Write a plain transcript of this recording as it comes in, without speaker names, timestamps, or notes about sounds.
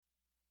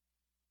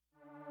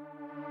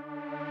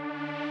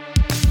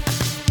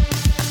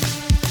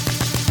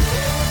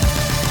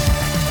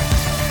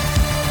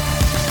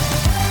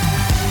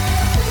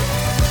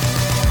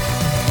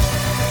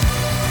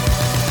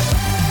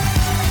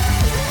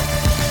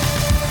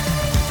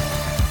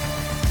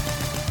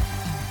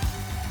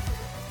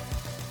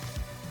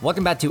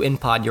Welcome back to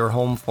InPod, your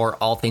home for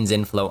all things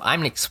inflow.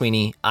 I'm Nick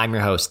Sweeney. I'm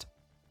your host.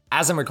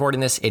 As I'm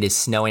recording this, it is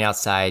snowing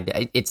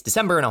outside. It's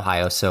December in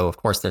Ohio, so of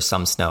course there's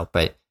some snow,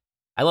 but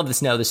I love the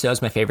snow. The snow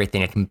is my favorite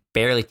thing. I can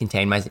barely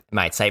contain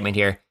my excitement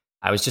here.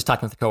 I was just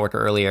talking with a coworker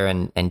earlier,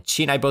 and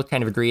she and I both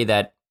kind of agree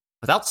that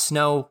without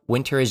snow,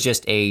 winter is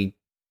just a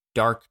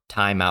dark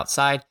time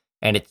outside,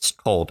 and it's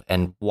cold.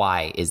 And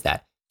why is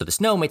that? So the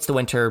snow makes the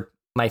winter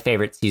my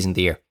favorite season of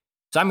the year.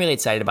 So I'm really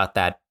excited about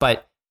that.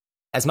 But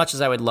as much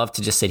as I would love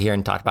to just sit here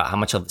and talk about how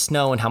much of the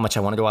snow and how much I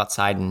want to go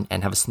outside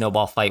and have a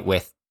snowball fight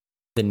with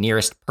the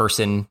nearest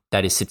person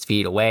that is 6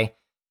 feet away,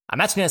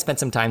 I'm actually going to spend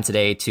some time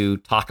today to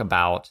talk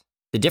about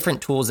the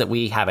different tools that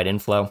we have at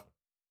Inflow.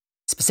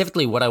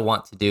 Specifically, what I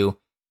want to do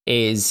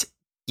is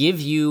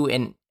give you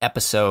an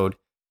episode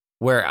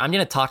where I'm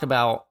going to talk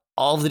about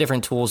all of the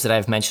different tools that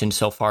I've mentioned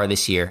so far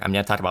this year. I'm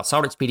going to talk about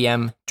SolidWorks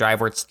PDM,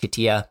 DriveWorks,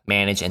 CATIA,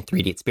 Manage, and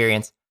 3D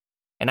Experience.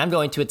 And I'm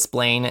going to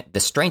explain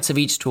the strengths of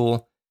each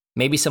tool,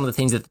 maybe some of the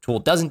things that the tool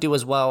doesn't do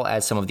as well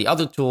as some of the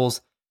other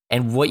tools,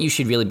 and what you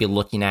should really be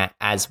looking at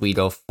as we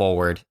go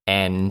forward,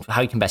 and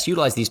how you can best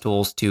utilize these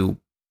tools to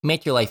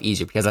make your life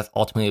easier, because that's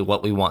ultimately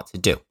what we want to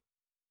do.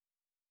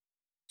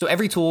 So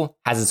every tool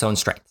has its own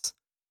strengths.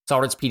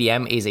 SolidWorks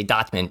PDM is a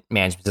document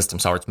management system.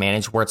 SolidWorks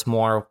Manage works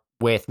more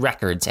with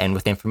records and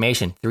with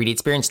information. 3D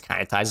Experience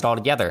kind of ties it all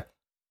together.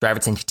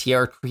 DriveWorks and CATIA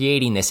are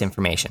creating this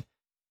information.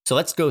 So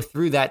let's go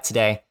through that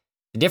today.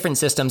 The different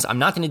systems, I'm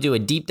not going to do a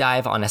deep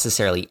dive on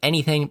necessarily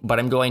anything, but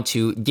I'm going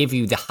to give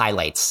you the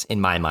highlights in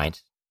my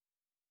mind.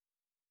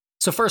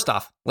 So first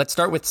off, let's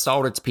start with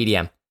SolidWorks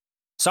PDM.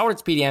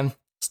 SolidWorks PDM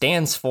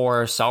stands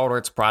for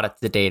SolidWorks Product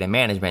to Data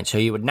Management. So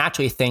you would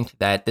naturally think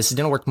that this is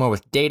going to work more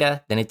with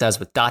data than it does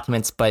with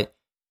documents, but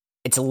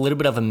it's a little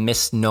bit of a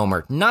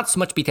misnomer. Not so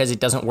much because it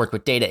doesn't work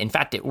with data. In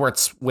fact, it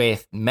works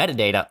with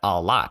metadata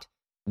a lot.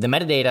 The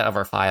metadata of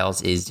our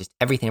files is just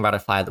everything about a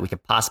file that we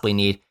could possibly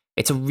need.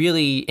 It's a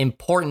really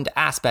important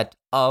aspect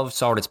of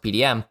SolidWorks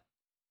PDM,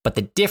 but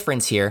the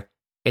difference here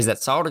is that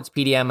SolidWorks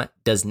PDM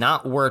does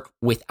not work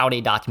without a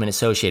document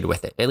associated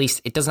with it. At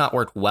least it does not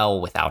work well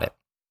without it.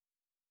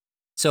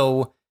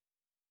 So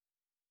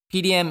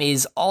PDM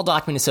is all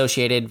document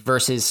associated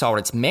versus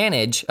SolidWorks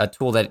Manage, a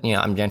tool that,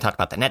 I'm going to talk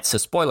about that next. So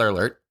spoiler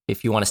alert,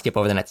 if you want to skip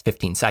over the next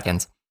 15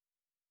 seconds.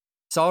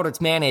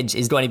 SolidWorks Manage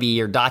is going to be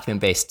your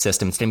document-based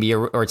system. It's going to be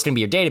your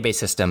database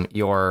system,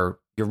 your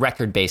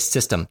record-based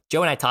system.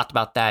 Joe and I talked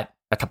about that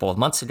a couple of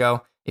months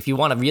ago. If you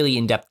want a really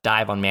in-depth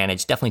dive on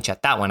Manage, definitely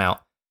check that one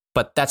out.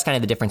 But that's kind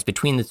of the difference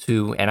between the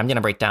two, and I'm going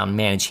to break down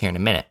Manage here in a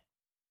minute.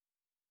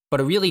 But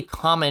a really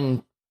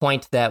common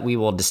point that we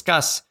will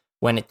discuss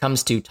when it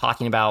comes to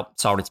talking about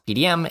SolidWorks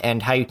PDM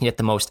and how you can get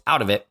the most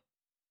out of it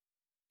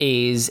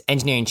is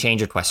engineering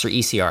change requests, or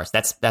ECRs.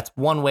 That's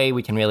one way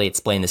we can really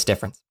explain this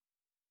difference.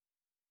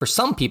 For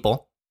some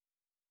people,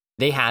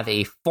 they have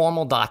a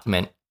formal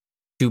document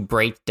to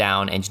break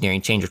down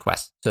engineering change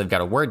requests. So they've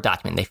got a Word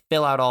document. They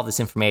fill out all this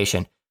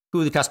information,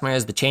 who the customer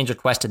is, the change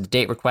requested, the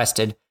date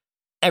requested,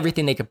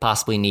 everything they could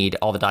possibly need,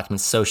 all the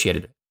documents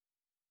associated.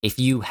 If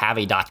you have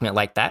a document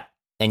like that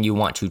and you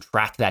want to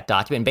track that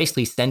document and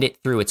basically send it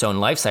through its own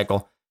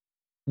lifecycle,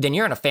 then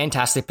you're in a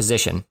fantastic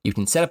position. You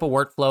can set up a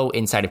workflow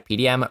inside of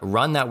PDM,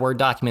 run that Word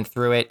document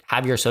through it,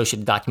 have your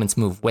associated documents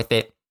move with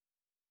it.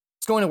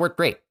 It's going to work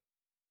great.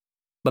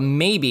 But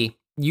maybe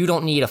you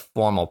don't need a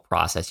formal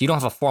process. You don't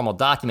have a formal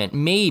document.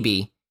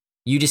 Maybe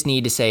you just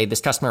need to say, this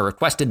customer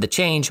requested the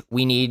change.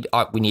 We need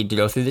to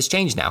go through this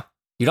change now.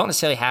 You don't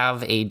necessarily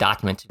have a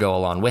document to go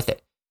along with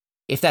it.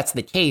 If that's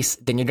the case,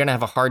 then you're going to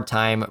have a hard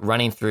time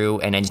running through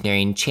an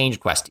engineering change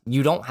request.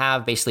 You don't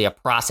have basically a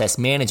process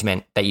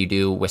management that you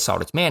do with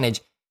SolidWorks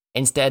Manage.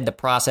 Instead, the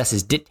process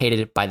is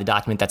dictated by the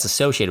document that's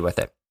associated with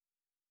it.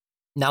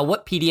 Now,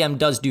 what PDM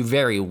does do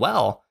very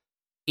well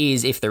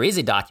is if there is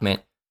a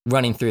document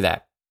running through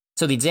that.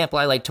 So the example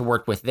I like to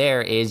work with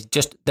there is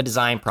just the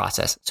design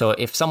process. So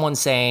if someone's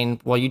saying,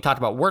 well, you talked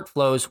about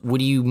workflows, what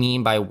do you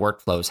mean by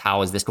workflows?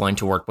 How is this going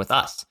to work with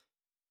us?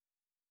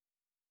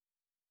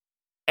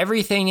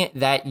 Everything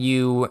that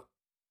you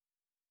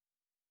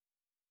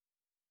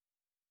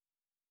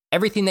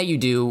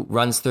do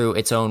runs through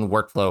its own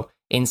workflow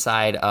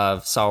inside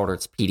of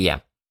SolidWorks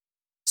PDM.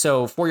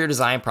 So for your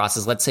design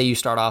process, let's say you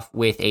start off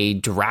with a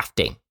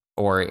drafting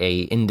or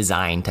a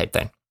InDesign type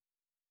thing.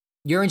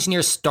 Your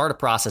engineers start a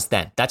process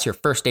then. That's your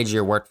first stage of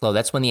your workflow.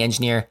 That's when the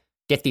engineer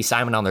gets the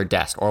assignment on their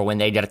desk, or when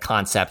they get a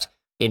concept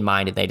in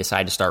mind and they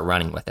decide to start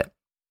running with it.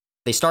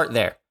 They start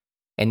there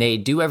and they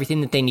do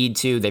everything that they need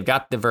to. They've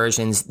got the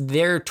versions,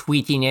 they're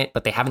tweaking it,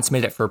 but they haven't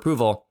submitted it for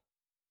approval.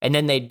 And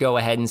then they'd go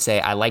ahead and say,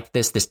 I like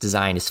this. This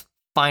design is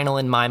final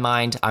in my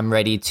mind. I'm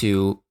ready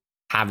to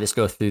have this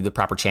go through the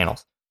proper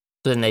channels.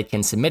 So then they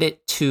can submit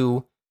it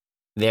to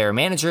their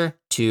manager,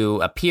 to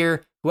a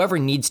peer, whoever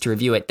needs to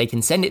review it. They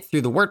can send it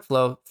through the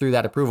workflow through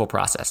that approval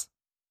process.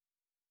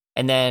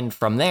 And then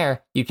from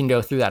there, you can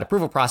go through that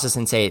approval process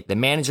and say the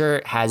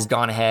manager has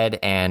gone ahead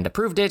and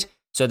approved it.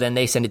 So then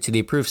they send it to the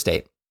approved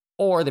state.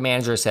 Or the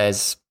manager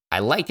says, I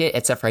like it,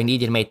 except for I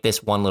need you to make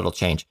this one little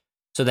change.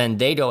 So then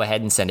they go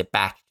ahead and send it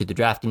back to the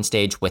drafting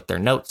stage with their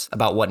notes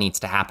about what needs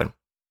to happen.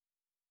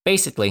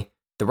 Basically,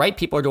 the right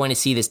people are going to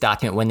see this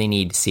document when they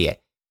need to see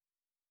it.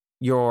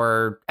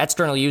 Your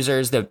external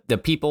users,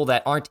 the people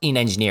that aren't in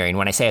engineering,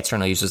 when I say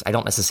external users, I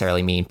don't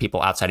necessarily mean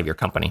people outside of your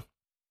company.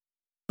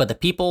 But the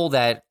people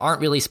that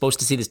aren't really supposed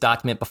to see this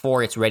document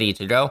before it's ready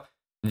to go,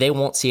 they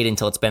won't see it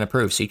until it's been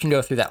approved. So you can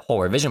go through that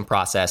whole revision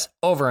process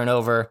over and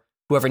over,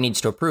 whoever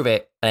needs to approve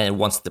it, and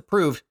once it's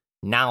approved,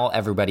 now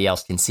everybody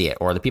else can see it,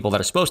 or the people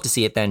that are supposed to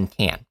see it then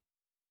can.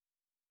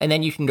 And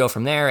then you can go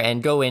from there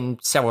and go in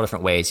several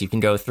different ways. You can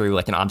go through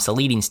like an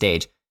obsoleting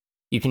stage.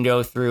 You can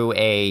go through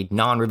a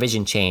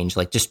non-revision change,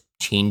 like just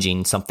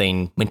changing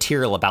something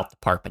material about the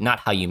part, but not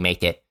how you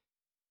make it.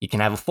 You can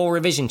have a full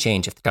revision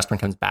change if the customer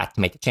comes back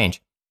to make a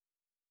change.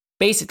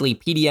 Basically,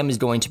 PDM is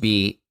going to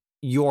be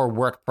your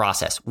work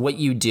process, what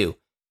you do.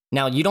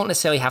 Now, you don't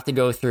necessarily have to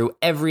go through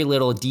every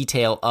little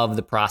detail of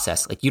the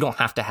process. Like you don't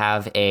have to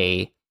have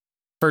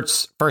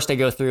first I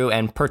go through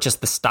and purchase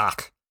the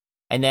stock.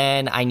 And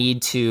then I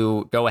need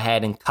to go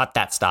ahead and cut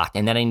that stock.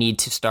 And then I need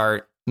to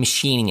start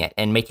machining it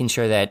and making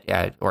sure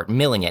that, or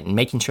milling it and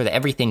making sure that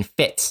everything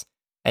fits.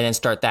 And then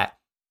start that.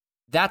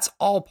 That's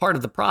all part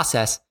of the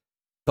process.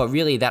 But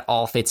really that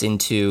all fits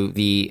into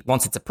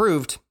once it's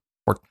approved,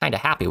 we're kind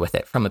of happy with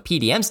it. From a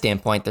PDM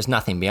standpoint, there's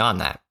nothing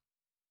beyond that.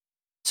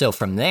 So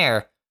from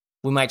there,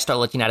 we might start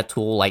looking at a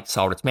tool like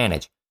SOLIDWORKS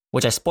Manage,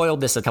 which I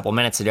spoiled this a couple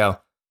minutes ago.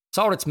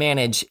 SOLIDWORKS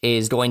Manage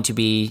is going to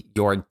be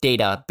your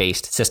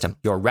data-based system,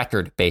 your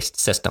record-based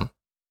system.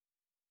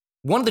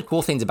 One of the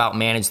cool things about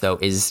Manage, though,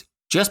 is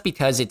just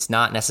because it's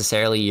not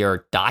necessarily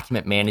your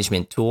document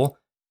management tool,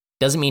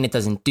 doesn't mean it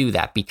doesn't do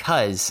that,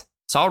 because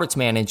SOLIDWORKS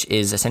Manage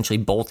is essentially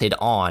bolted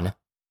on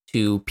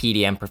to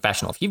PDM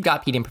Professional. If you've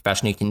got PDM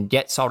Professional, you can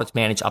get SOLIDWORKS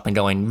Manage up and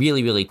going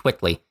really, really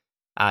quickly,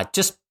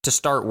 just to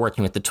start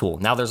working with the tool.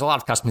 Now, there's a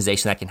lot of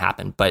customization that can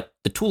happen, but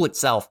the tool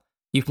itself,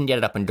 you can get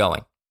it up and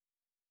going.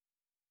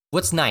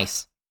 What's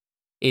nice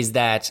is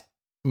that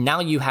now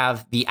you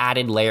have the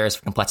added layers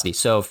of complexity.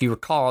 So if you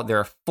recall, there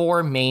are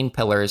 4 main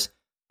pillars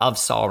of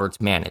SOLIDWORKS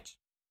Manage,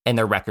 and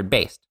they're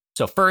record-based.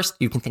 So first,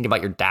 you can think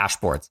about your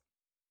dashboards.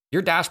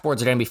 Your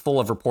dashboards are going to be full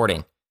of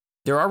reporting.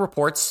 There are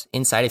reports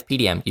inside of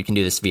PDM. You can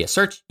do this via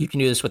search. You can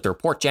do this with the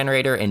report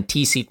generator and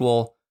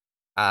T-SQL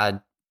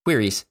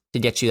queries to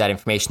get you that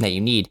information that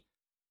you need.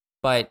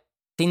 But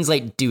things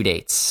like due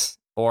dates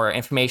or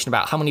information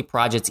about how many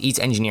projects each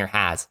engineer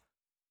has,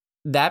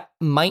 that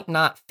might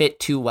not fit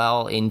too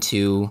well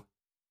into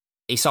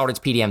a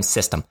SOLIDWORKS PDM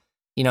system.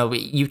 You know,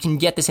 you can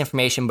get this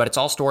information, but it's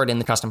all stored in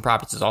the custom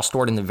properties. It's all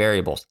stored in the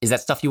variables. Is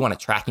that stuff you want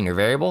to track in your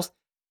variables?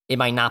 It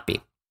might not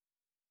be.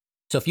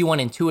 So if you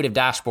want intuitive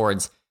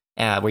dashboards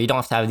where you don't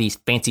have to have these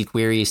fancy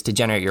queries to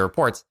generate your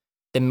reports,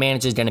 then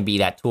Manage is going to be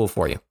that tool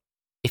for you.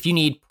 If you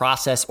need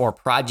process or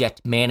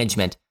project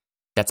management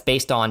that's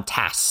based on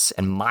tasks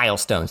and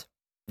milestones,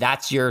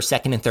 that's your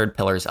second and third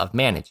pillars of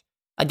Manage.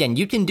 Again,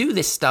 you can do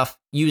this stuff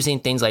using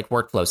things like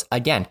workflows.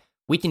 Again,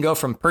 we can go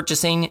from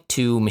purchasing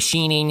to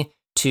machining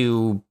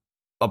to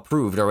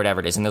approved or whatever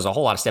it is. And there's a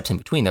whole lot of steps in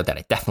between though that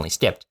I definitely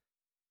skipped.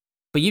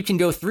 But you can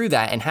go through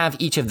that and have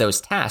each of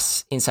those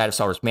tasks inside of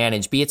SOLIDWORKS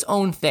Manage be its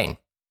own thing.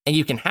 And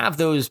you can have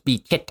those be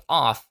kicked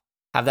off,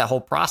 have that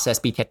whole process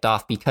be kicked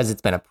off because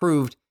it's been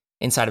approved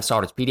inside of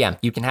SOLIDWORKS PDM.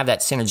 You can have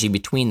that synergy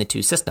between the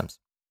two systems.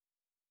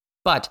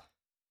 But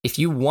if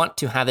you want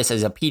to have this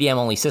as a PDM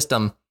only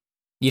system,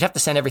 you'd have to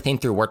send everything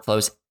through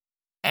workflows.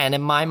 And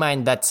in my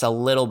mind, that's a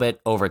little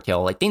bit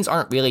overkill. Like things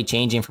aren't really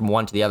changing from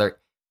one to the other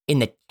in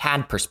the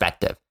CAD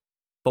perspective.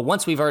 But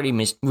once we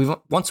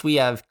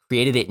have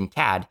created it in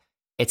CAD,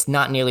 it's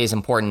not nearly as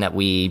important that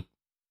we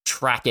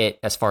track it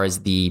as far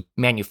as the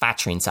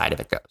manufacturing side of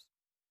it goes.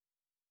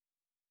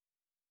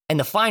 And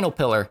the final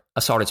pillar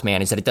of SOLIDWORKS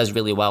Manage that it does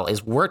really well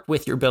is work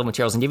with your bill of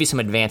materials and give you some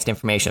advanced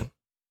information.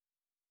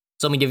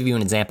 So let me give you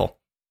an example.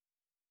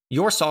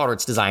 Your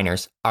SOLIDWORKS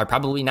designers are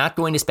probably not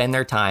going to spend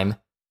their time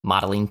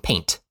modeling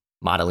paint,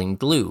 modeling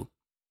glue,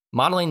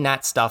 modeling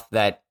that stuff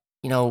that,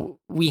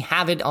 we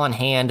have it on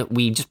hand.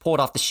 We just pull it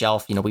off the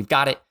shelf. We've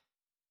got it.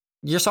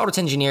 Your SOLIDWORKS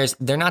engineers,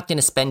 they're not going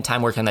to spend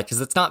time working on that because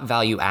it's not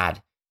value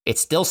add. It's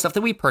still stuff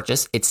that we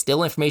purchase. It's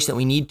still information that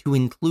we need to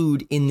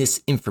include in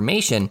this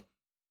information,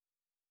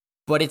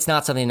 but it's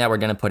not something that we're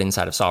going to put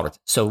inside of SOLIDWORKS.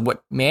 So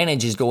what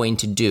Manage is going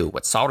to do,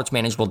 what SOLIDWORKS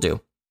Manage will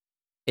do,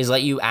 is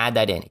let you add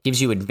that in. It gives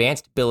you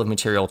advanced bill of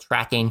material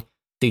tracking,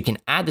 so you can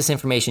add this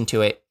information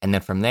to it, and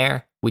then from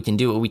there, we can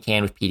do what we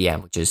can with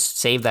PDM, which is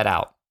save that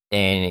out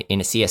in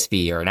a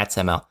CSV or an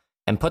XML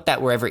and put that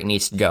wherever it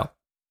needs to go.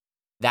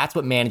 That's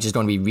what Manage is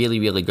going to be really,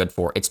 really good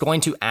for. It's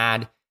going to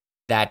add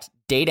that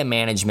data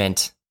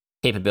management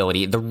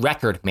capability, the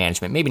record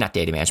management, maybe not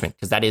data management,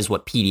 because that is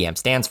what PDM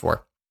stands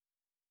for.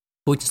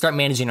 But we can start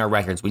managing our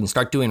records. We can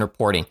start doing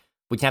reporting.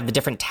 We can have the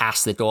different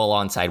tasks that go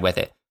alongside with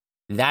it.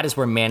 That is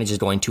where Manage is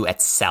going to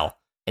excel.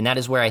 And that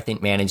is where I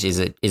think Manage is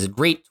a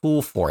great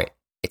tool for it.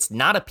 It's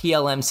not a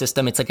PLM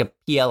system. It's like a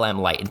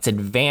PLM light. It's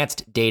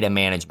advanced data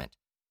management.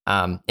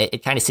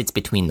 It kind of sits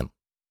between them.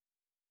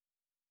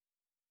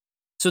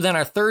 So then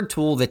our third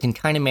tool that can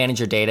kind of manage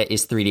your data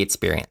is 3D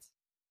Experience.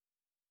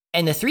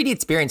 And the 3D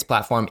Experience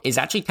platform is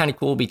actually kind of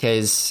cool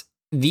because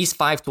these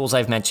 5 tools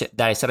I've mentioned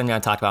that I said I'm going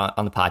to talk about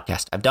on the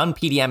podcast, I've done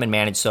PDM and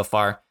Manage so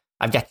far.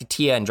 I've got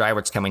CATIA and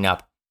DriveWorks coming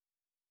up.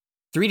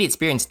 3D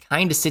Experience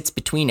kind of sits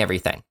between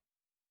everything.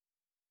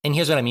 And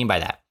here's what I mean by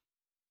that.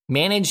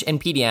 Manage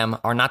and PDM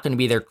are not going to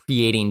be there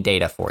creating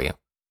data for you.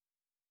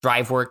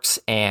 DriveWorks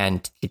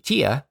and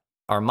CATIA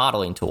are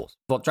modeling tools.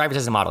 Well, DriveWorks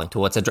is a modeling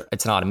tool. It's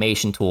an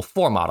automation tool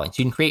for modeling. So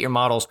you can create your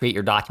models, create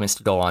your documents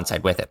to go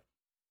alongside with it.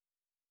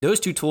 Those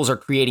 2 tools are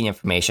creating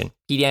information.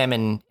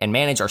 PDM and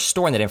Manage are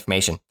storing that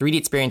information. 3D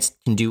Experience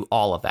can do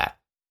all of that.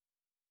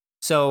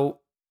 So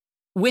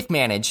with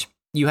Manage,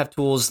 you have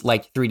tools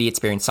like 3D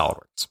Experience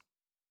SolidWorks.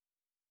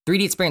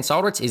 3D Experience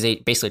SolidWorks is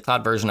basically a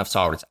cloud version of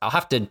SolidWorks. I'll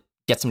have to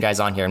get some guys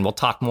on here and we'll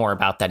talk more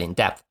about that in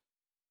depth.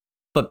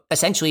 But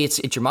essentially,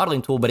 it's your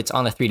modeling tool, but it's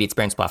on the 3D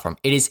Experience platform.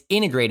 It is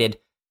integrated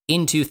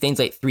into things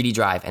like 3D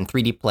Drive and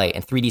 3D Play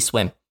and 3D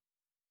Swim.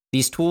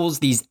 These tools,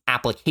 these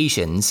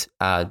applications,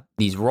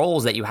 these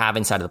roles that you have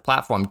inside of the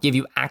platform give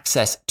you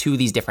access to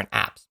these different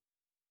apps.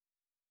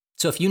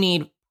 So if you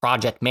need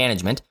project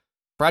management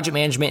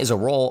is a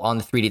role on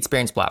the 3D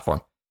Experience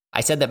platform.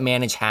 I said that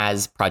Manage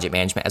has project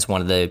management as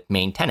one of the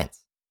main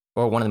tenets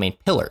or one of the main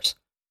pillars.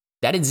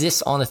 That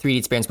exists on the 3D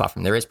Experience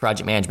platform. There is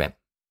project management.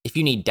 If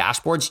you need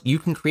dashboards, you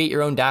can create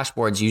your own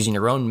dashboards using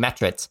your own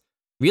metrics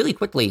really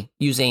quickly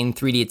using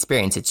 3D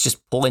Experience. It's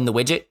just pull in the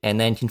widget and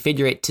then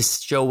configure it to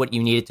show what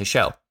you need it to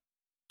show.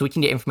 So we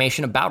can get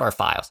information about our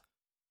files.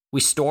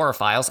 We store our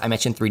files. I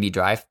mentioned 3D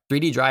Drive.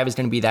 3D Drive is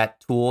going to be that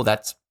tool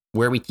that's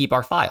where we keep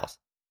our files.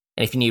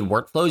 And if you need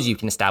workflows, you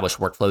can establish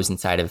workflows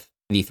inside of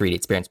the 3D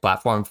Experience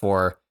platform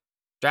for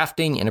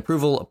drafting and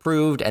approval,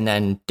 approved, and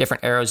then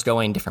different arrows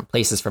going different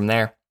places from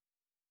there.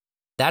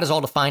 That is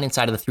all defined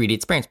inside of the 3D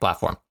Experience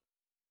platform.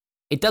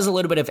 It does a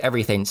little bit of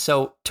everything.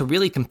 So to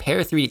really compare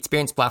 3D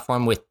Experience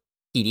platform with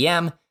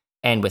PDM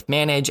and with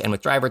Manage and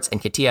with DriveWorks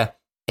and CATIA,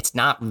 it's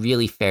not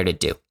really fair to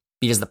do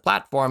because the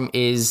platform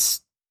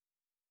is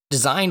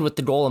designed with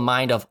the goal in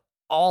mind of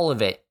all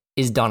of it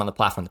is done on the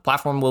platform. The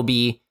platform will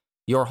be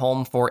your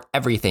home for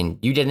everything.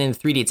 You did it in the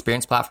 3D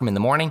Experience platform in the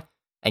morning,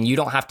 and you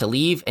don't have to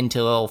leave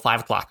until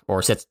 5 o'clock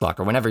or 6 o'clock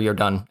or whenever you're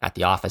done at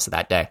the office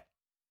that day.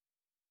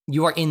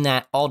 You are in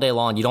that all day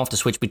long. You don't have to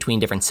switch between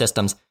different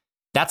systems.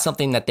 That's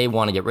something that they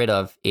want to get rid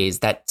of, is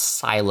that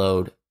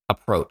siloed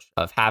approach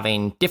of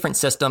having different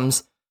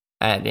systems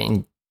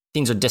and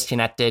things are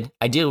disconnected.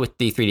 Ideally with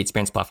the 3D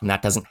Experience platform,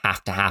 that doesn't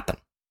have to happen.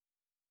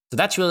 So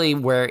that's really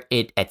where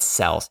it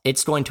excels.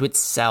 It's going to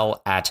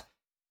excel at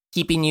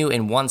keeping you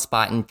in one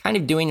spot and kind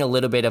of doing a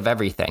little bit of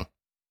everything.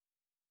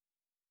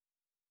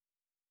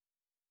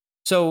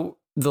 So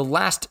the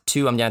last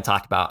 2 I'm going to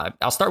talk about,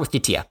 I'll start with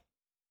CATIA.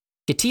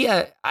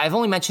 CATIA, I've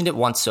only mentioned it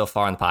once so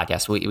far on the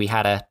podcast. We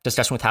had a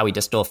discussion with Howie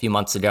Distal a few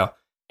months ago,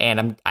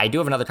 and I do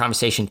have another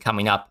conversation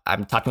coming up.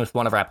 I'm talking with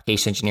one of our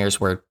application engineers.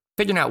 We're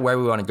figuring out where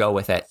we want to go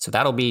with it. So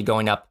that'll be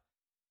going up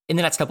in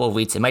the next couple of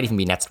weeks. It might even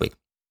be next week.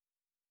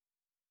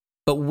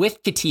 But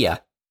with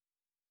CATIA,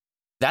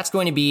 that's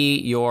going to be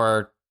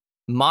your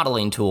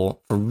modeling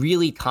tool for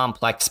really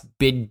complex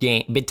bid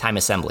time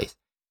assemblies.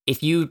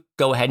 If you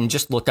go ahead and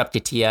just look up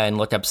CATIA and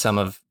look up some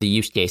of the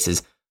use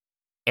cases,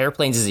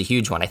 airplanes is a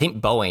huge one. I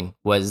think Boeing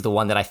was the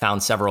one that I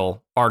found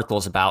several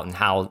articles about and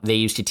how they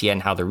use CATIA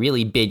and how they're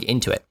really big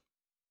into it.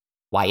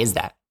 Why is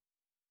that?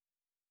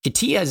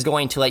 CATIA is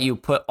going to let you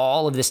put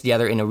all of this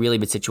together in a really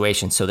big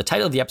situation. So the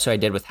title of the episode I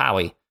did with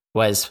Howie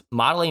was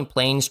Modeling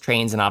Planes,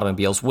 Trains, and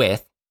Automobiles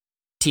with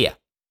CATIA.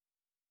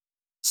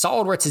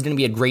 SolidWorks is going to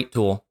be a great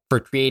tool for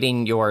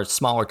creating your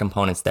smaller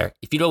components there.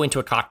 If you go into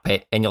a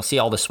cockpit and you'll see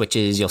all the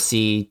switches, you'll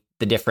see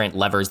the different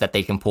levers that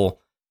they can pull.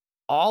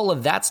 All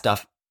of that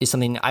stuff is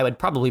something I would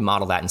probably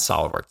model that in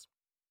SolidWorks.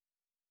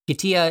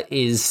 CATIA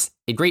is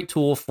a great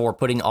tool for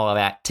putting all of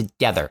that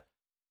together.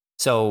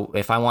 So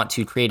if I want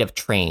to create a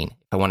train,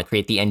 if I want to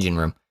create the engine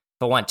room,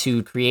 if I want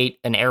to create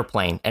an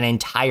airplane, an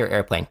entire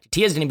airplane,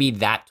 CATIA is going to be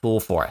that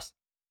tool for us.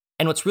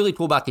 And what's really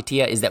cool about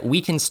CATIA is that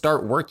we can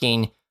start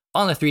working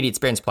on the 3D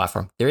Experience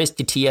platform. There is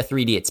CATIA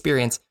 3D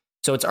Experience,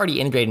 so it's already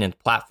integrated into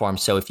the platform.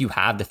 So if you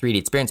have the 3D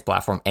Experience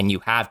platform and you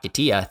have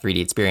CATIA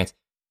 3D Experience,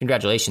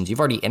 congratulations, you've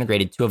already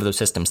integrated 2 of those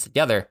systems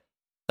together.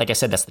 Like I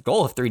said, that's the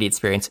goal of 3D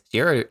Experience.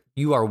 So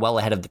you are well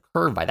ahead of the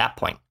curve by that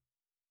point.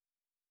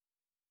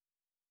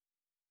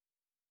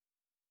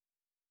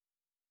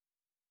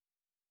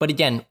 But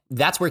again,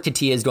 that's where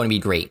CATIA is going to be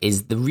great,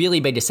 is the really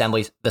big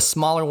assemblies. The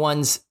smaller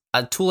ones,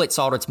 a tool like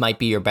SolidWorks might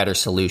be your better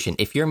solution.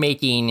 If you're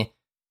making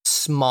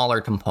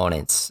smaller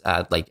components,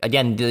 like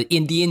again,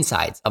 in the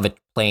insides of a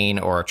plane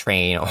or a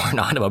train or an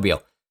automobile,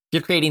 if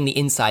you're creating the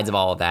insides of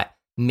all of that,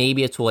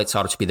 maybe a tool like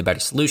SolidWorks would be the better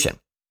solution.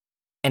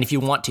 And if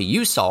you want to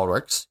use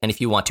SolidWorks, and if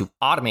you want to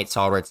automate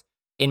SolidWorks,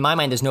 in my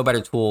mind, there's no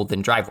better tool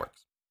than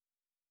DriveWorks.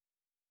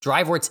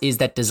 DriveWorks is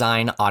that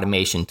design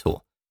automation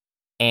tool.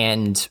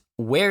 And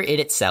where it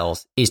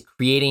excels is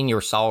creating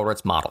your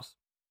SolidWorks models.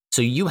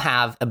 So you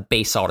have a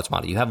base SolidWorks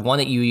model. You have one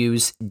that you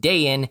use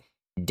day in,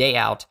 day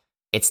out.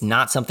 It's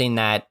not something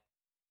that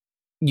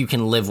you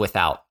can live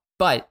without.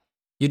 But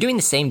you're doing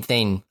the same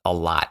thing a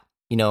lot.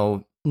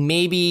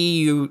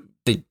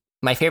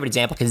 My favorite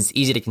example, because it's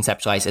easy to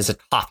conceptualize, is a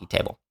coffee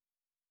table.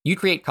 You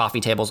create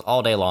coffee tables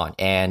all day long,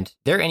 and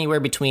they're anywhere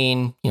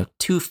between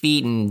 2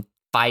 feet and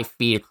 5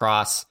 feet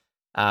across.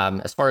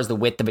 As far as the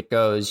width of it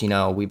goes,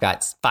 we've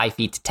got 5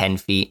 feet to 10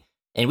 feet,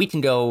 and we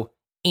can go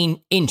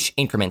in inch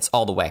increments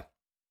all the way.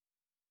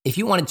 If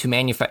you wanted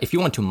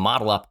to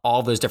model up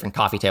all those different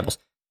coffee tables,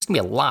 it's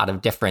gonna be a lot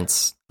of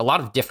different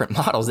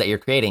models that you're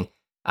creating.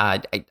 I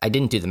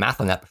didn't do the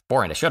math on that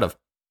before, and I should have,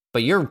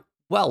 but you're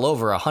well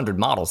over 100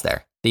 models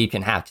there that you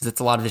can have because it's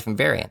a lot of different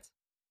variants.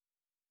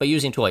 But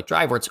using a tool like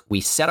DriveWorks,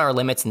 we set our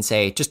limits and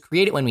say, just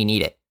create it when we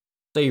need it.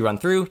 So you run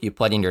through, you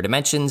plug in your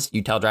dimensions,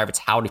 you tell DriveWorks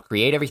how to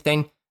create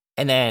everything,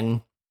 and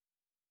then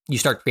you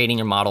start creating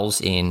your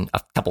models in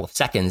a couple of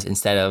seconds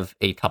instead of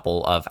a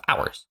couple of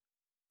hours.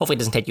 Hopefully it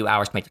doesn't take you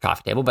hours to make the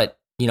coffee table, but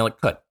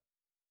it could.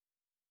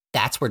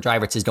 That's where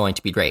DriveWorks is going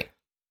to be great.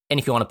 And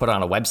if you want to put it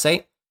on a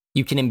website,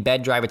 you can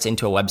embed DriveWorks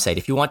into a website.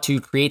 If you want to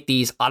create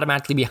these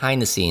automatically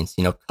behind the scenes,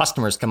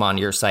 customers come on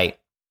your site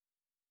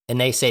and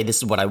they say, this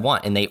is what I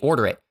want, and they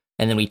order it,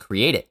 and then we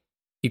create it.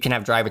 You can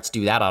have DriveWorks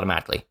do that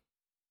automatically.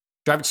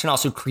 DriveWorks can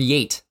also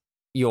create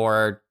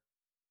your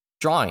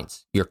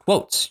drawings, your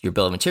quotes, your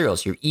bill of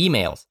materials, your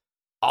emails.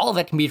 All of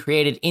that can be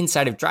created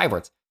inside of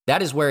DriveWorks.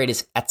 That is where it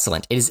is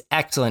excellent. It is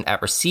excellent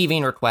at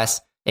receiving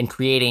requests and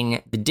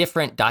creating the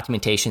different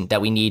documentation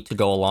that we need to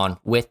go along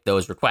with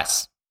those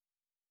requests.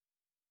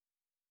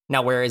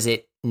 Now, where is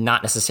it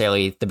not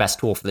necessarily the best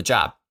tool for the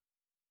job?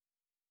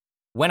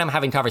 When I'm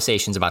having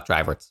conversations about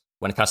DriveWorks,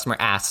 when a customer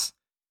asks,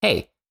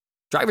 hey,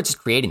 DriveWorks is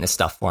creating this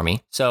stuff for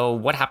me. So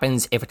what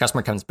happens if a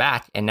customer comes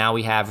back and now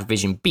we have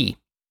revision B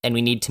and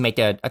we need to make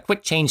a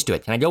quick change to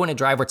it? Can I go into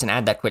DriveWorks and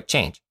add that quick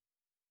change?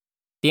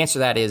 The answer to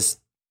that is,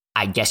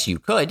 I guess you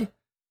could,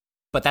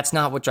 but that's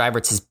not what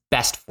DriveWorks is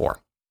best for.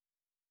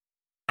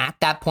 At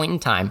that point in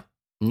time,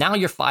 now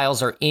your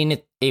files are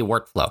in a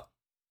workflow.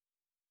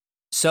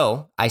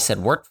 So I said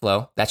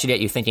workflow, that should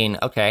get you thinking,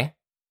 okay,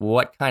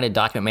 what kind of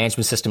document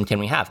management system can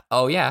we have?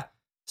 Oh yeah,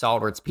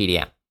 SolidWorks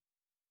PDM.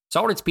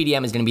 SolidWorks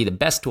PDM is going to be the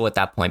best tool at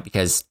that point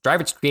because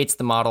DriveWorks creates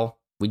the model,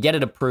 we get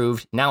it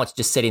approved, now it's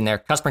just sitting there.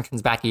 Customer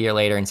comes back a year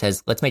later and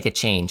says, let's make a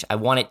change. I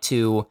want it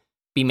to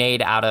be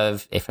made out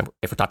of, if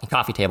we're talking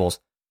coffee tables,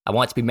 I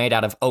want it to be made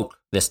out of oak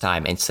this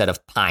time instead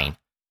of pine.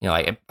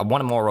 I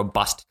want a more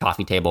robust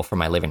coffee table for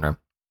my living room.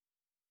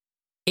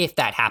 If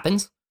that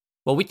happens,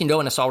 well, we can go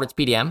into SolidWorks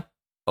PDM,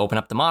 open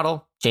up the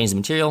model, change the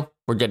material,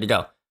 we're good to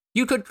go.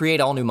 You could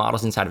create all new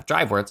models inside of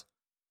DriveWorks,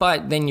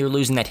 but then you're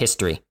losing that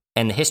history.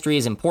 And the history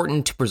is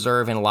important to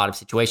preserve in a lot of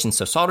situations.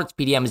 So SolidWorks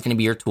PDM is going to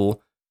be your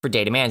tool for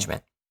data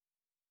management.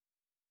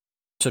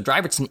 So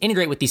DriveWorks can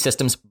integrate with these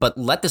systems, but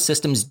let the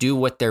systems do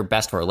what they're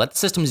best for. Let the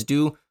systems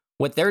do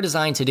what they're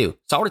designed to do.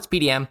 SolidWorks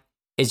PDM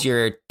is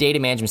your data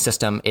management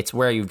system. It's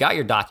where you've got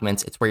your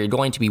documents. It's where you're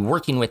going to be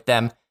working with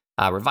them,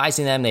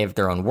 revising them. They have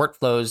their own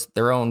workflows,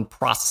 their own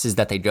processes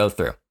that they go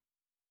through.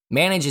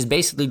 Manage is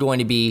basically going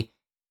to be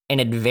an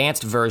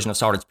advanced version of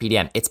SolidWorks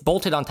PDM. It's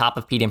bolted on top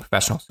of PDM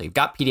Professional. So you've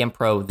got PDM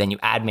Pro, then you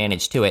add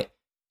Manage to it.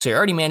 So you're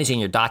already managing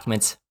your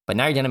documents, but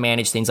now you're going to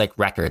manage things like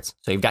records.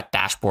 So you've got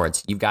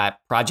dashboards, you've got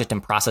project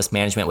and process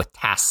management with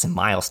tasks and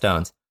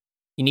milestones.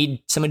 You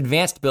need some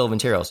advanced bill of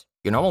materials.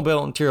 Your normal bill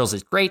of materials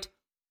is great,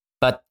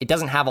 but it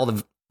doesn't have all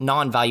the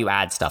non-value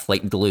add stuff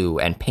like glue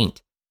and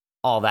paint.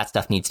 All that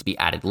stuff needs to be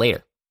added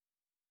later.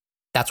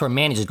 That's where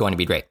Manage is going to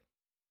be great.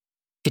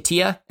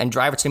 CATIA and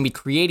DriveWorks are going to be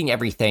creating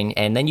everything,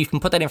 and then you can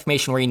put that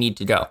information where you need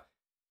to go.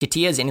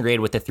 CATIA is integrated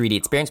with the 3D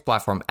Experience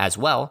platform as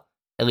well,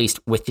 at least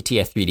with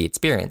CATIA 3D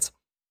Experience.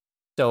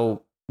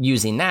 So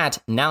using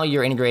that, now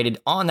you're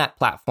integrated on that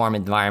platform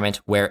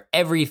environment where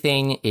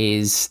everything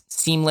is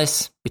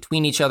seamless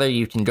between each other.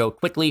 You can go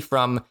quickly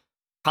from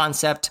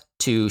concept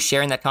to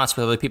sharing that concept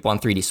with other people on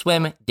 3D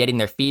Swim, getting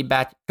their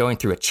feedback, going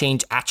through a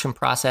change action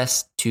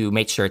process to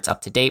make sure it's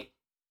up to date.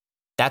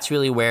 That's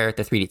really where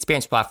the 3D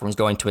Experience platform is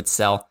going to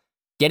excel,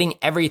 getting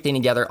everything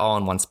together all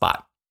in one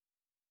spot.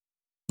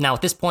 Now,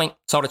 at this point,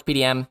 SolidWorks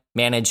PDM,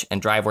 Manage,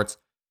 and DriveWorks,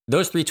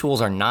 those three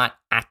tools are not,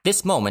 at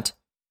this moment,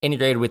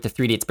 integrated with the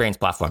 3D Experience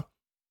platform.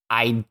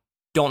 I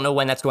don't know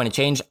when that's going to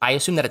change. I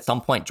assume that at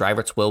some point,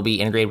 DriveWorks will be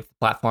integrated with the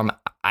platform.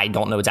 I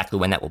don't know exactly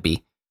when that will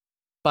be.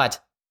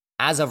 But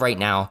as of right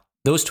now,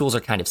 those tools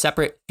are kind of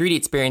separate. 3D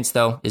Experience,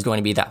 though, is going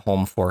to be that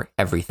home for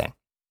everything.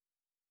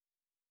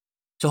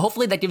 So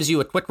hopefully that gives you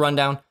a quick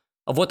rundown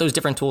of what those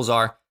different tools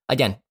are.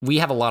 Again, we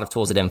have a lot of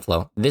tools at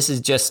Inflow. This is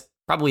just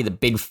probably the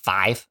big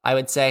five, I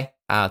would say.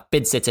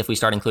 Bid sits if we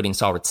start including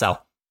SolidWorks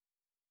Cell.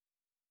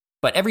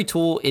 But every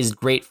tool is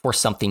great for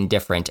something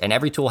different, and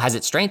every tool has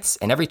its strengths,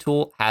 and every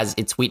tool has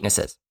its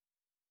weaknesses.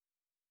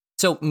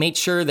 So make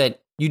sure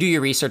that you do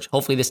your research.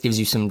 Hopefully this gives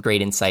you some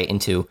great insight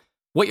into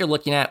what you're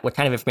looking at, what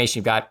kind of information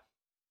you've got.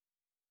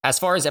 As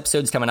far as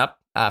episodes coming up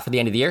for the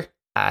end of the year,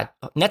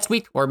 next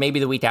week, or maybe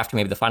the week after,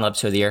 maybe the final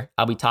episode of the year,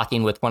 I'll be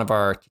talking with one of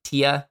our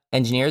CATIA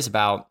engineers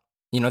about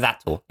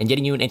that tool and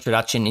getting you an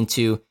introduction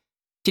into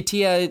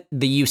CATIA,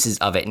 the uses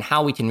of it and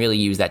how we can really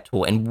use that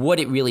tool and what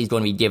it really is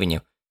going to be giving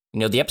you.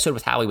 The episode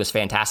with Howie was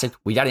fantastic.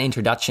 We got an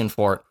introduction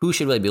for who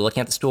should really be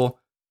looking at this tool.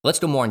 Let's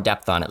go more in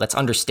depth on it. Let's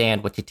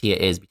understand what CATIA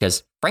is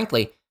because,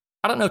 frankly,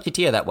 I don't know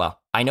CATIA that well.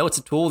 I know it's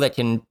a tool that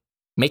can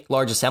make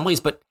large assemblies,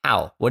 but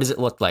how? What does it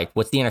look like?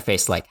 What's the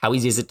interface like? How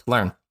easy is it to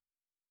learn?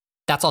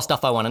 That's all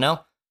stuff I want to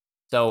know.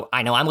 So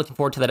I know I'm looking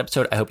forward to that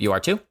episode. I hope you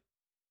are too.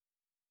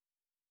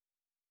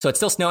 So it's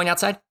still snowing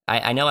outside.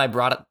 I know I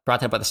brought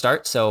that up at the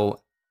start,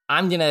 so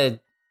I'm going to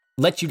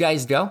let you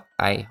guys go.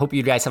 I hope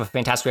you guys have a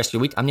fantastic rest of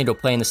your week. I'm going to go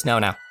play in the snow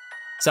now.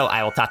 So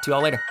I will talk to you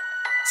all later.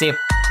 See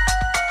you.